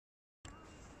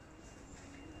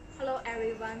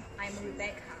everyone, I'm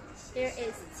Rebecca. Here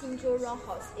is Qingzhou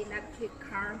Runhorse electric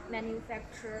car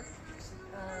manufacturer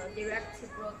direct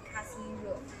broadcasting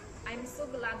room. I'm so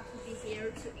glad to be here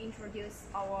to introduce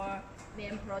our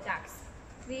main products.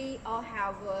 We all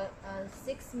have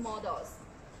 6 models.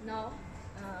 Now,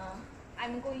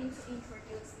 I'm going to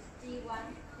introduce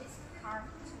J1, this car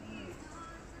to you.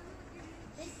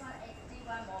 This one is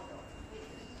J1 model with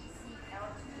EEC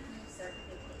LTE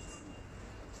certificate.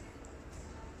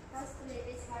 Firstly,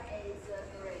 this one is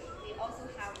gray. We also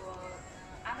have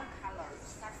other colors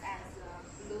such as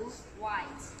blue,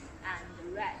 white,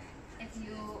 and red. If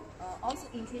you also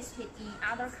interested in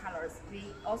other colors,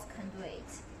 we also can do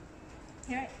it.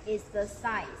 Here is the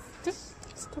size.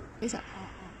 Stop.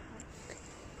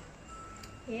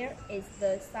 Here is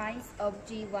the size of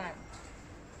J1.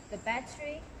 The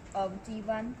battery of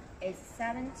J1 is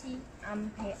 70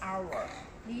 ampere-hour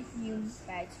lithium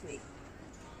battery.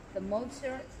 The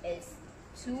motor is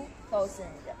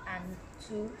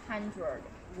 2200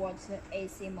 watt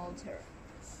AC motor.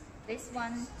 This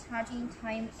one charging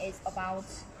time is about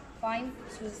 5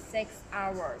 to 6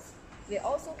 hours. We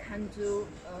also can do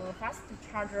fast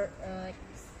charger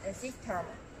system.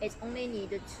 It only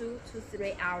needs 2 to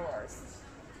 3 hours.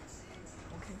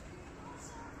 Okay.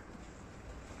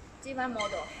 J1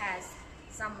 model has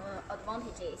some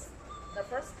advantages. The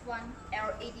first one,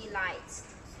 LED lights.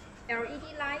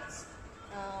 LED lights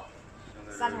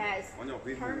such as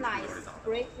turn lights,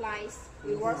 brake lights,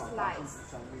 reverse lights.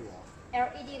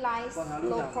 LED lights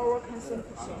low power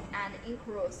consumption and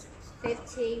includes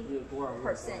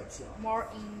 50% more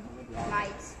in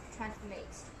light transmit.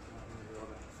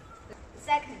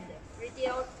 Second,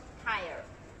 radial tire.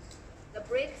 The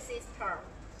brake system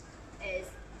is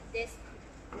disc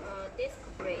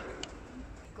brake.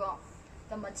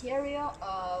 The material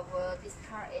of this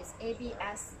car is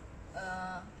ABS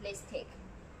plastic.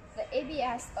 The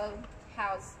ABS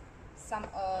has some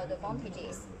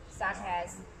advantages such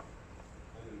as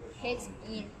heat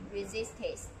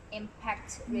resistance,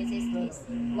 impact resistance,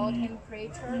 low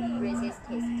temperature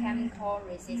resistance, chemical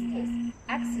resistance,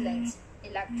 excellent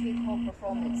electrical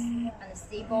performance, and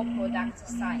stable product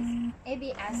size.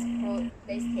 ABS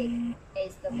plastic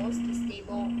is the most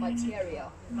stable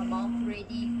material among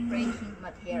 3D braking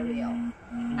material.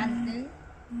 And then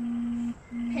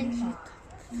painting.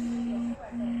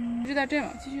 就在这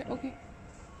样，继续 OK。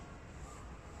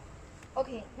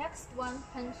 Okay, next one,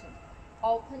 painting.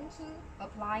 All painting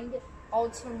applied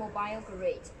automobile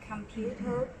grade,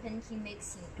 computer painting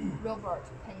mixing, robot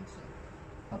painting.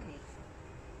 Okay.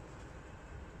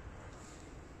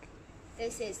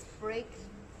 This is brake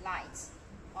lights.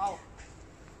 Oh.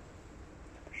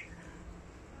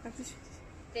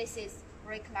 This is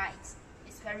brake lights.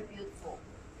 It's very beautiful.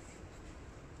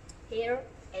 Here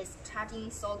is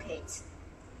charging socket.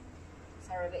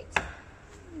 Sorry, wait.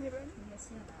 那边。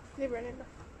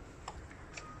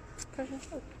开始。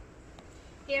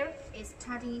 Here is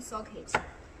charging socket,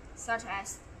 such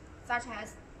as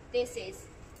this is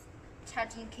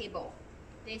charging cable,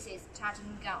 this is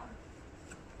charging gun.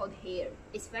 Put here.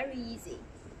 It's very easy.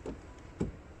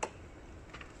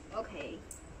 Okay.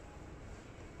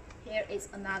 Here is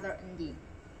another ND.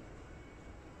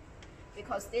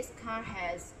 Because this car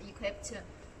has equipped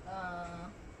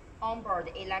onboard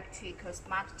electric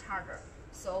smart charger,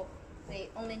 so they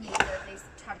only need this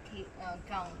charge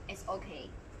gun. It's okay.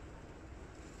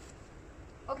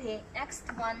 Okay, next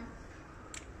one.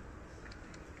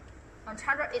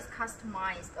 Charger is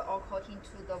customized according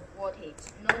to the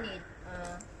voltage.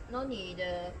 No need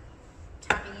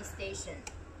charging station.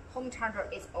 Home charger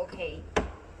is okay.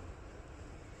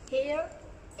 Here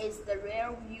is the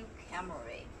rear view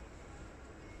camera.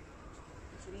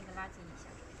 随便一个拉近一下。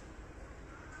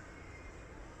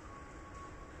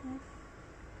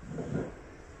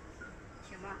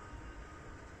行吧。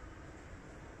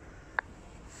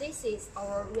This is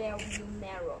our rear view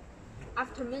mirror.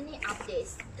 After many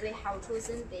updates, we have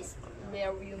chosen this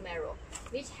rear view mirror,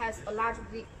 which has a large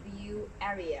view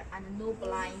area and no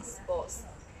blind spots.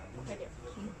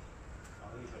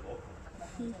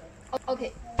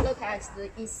 Okay, look at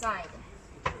the inside.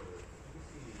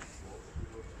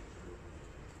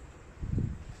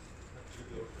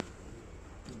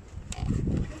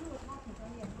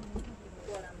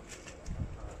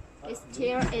 This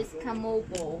chair is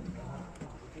movable.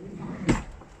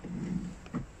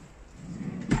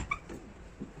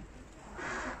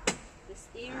 The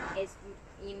steer is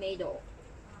in middle.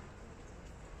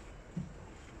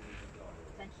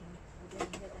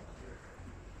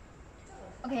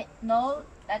 Okay, now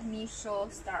let me show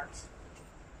start.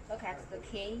 Look at the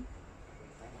key.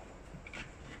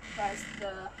 Press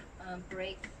the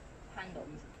brake handle.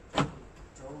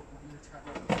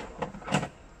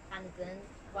 And then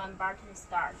one button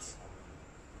starts.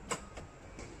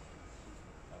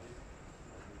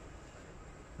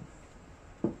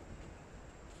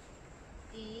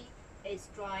 D is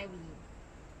driving.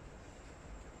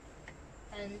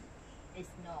 N is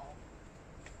no.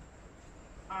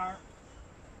 R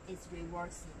is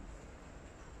reversing.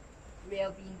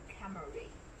 Rear view camera.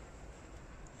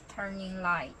 Turning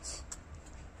light.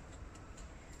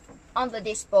 On the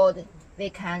dashboard, we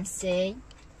can see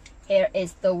here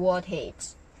is the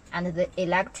voltage and the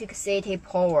electricity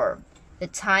power, the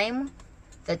time,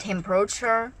 the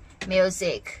temperature,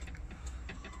 music,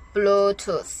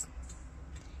 Bluetooth,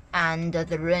 and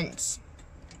the range.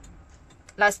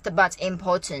 Last but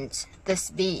important, the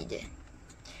speed.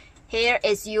 Here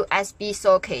is USB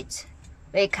socket.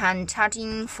 We can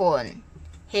charging phone.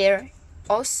 Here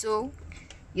also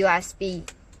USB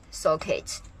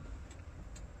socket.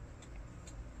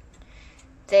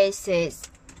 This is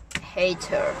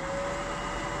heater.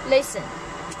 Listen.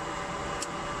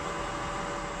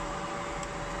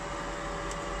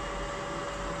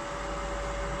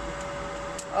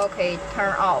 Okay,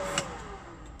 turn off.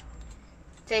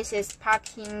 This is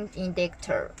parking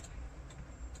indicator.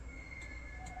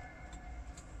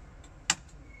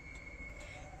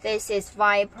 This is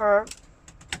wiper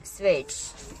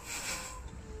switch.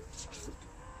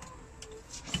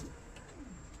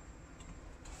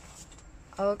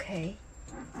 Okay,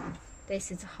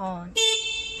 this is horn.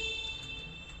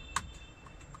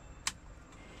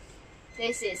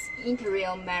 This is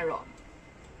interior mirror.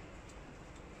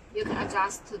 You can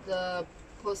adjust the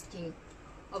posting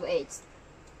of it.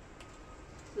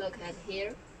 Look at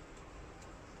here.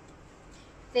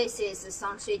 This is the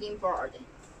sun shading board.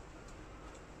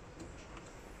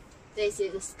 This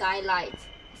is the skylight,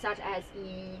 such as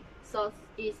in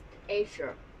Southeast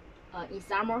Asia. In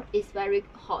summer, it's very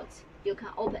hot. You can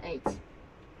open it.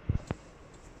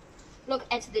 Look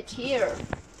at the chair.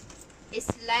 It's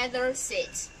leather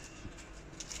seat.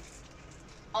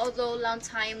 Although long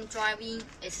time driving,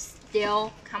 it's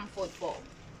still comfortable.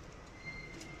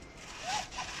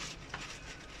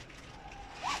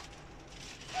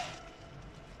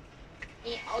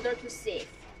 In order to save,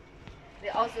 we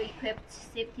also equipped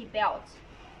safety belt.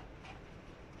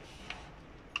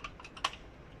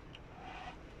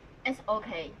 It's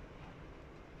okay.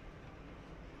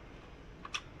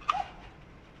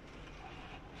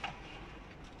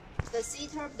 The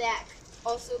seater back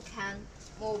also can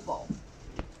move.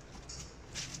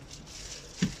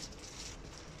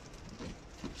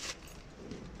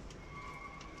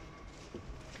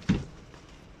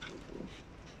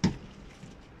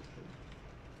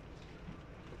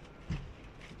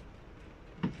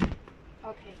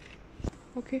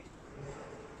 Okay.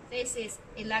 This is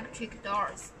electric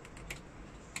doors.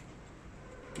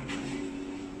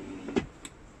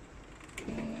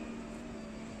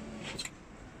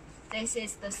 This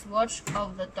is the switch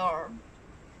of the door.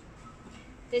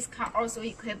 This car also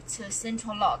equipped with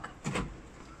central lock.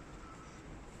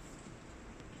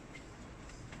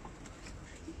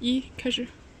开始.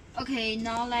 Okay,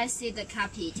 now let's see the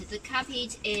carpet. The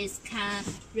carpet is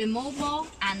removable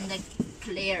and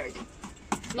cleared.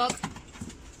 Look,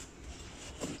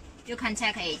 you can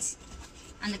check it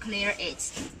and clear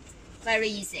it. Very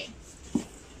easy.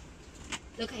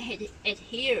 Look at it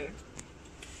here.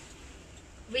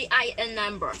 VIN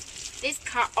number. This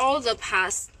car all the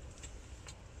pass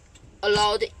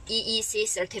allowed EEC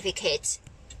certificate.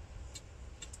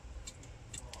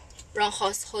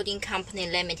 Runhorse Holding Company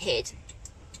Limited.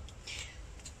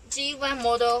 J1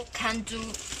 model can do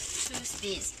two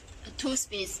speeds.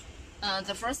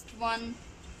 The first one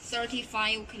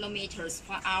 35 kilometers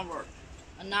per hour.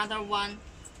 Another one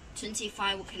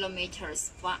 25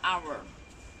 kilometers per hour.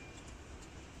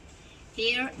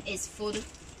 Here is foot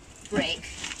brake.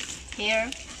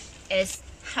 Here is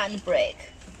hand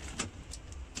brake.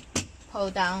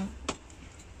 Hold down.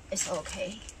 It's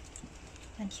okay.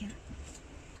 Thank you.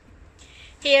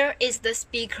 Here is the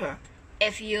speaker.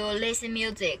 If you listen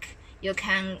music, you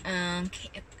can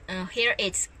hear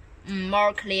it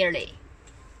more clearly.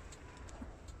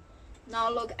 Now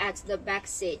look at the back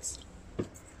seat.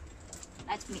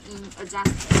 Let me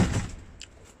adjust it.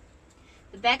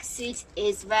 The back seat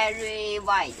is very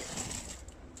wide.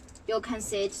 You can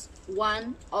sit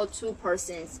 1 or 2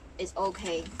 persons. It's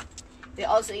okay. We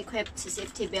also equipped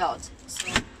safety belt, so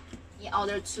in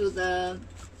order to the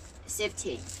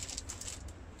safety.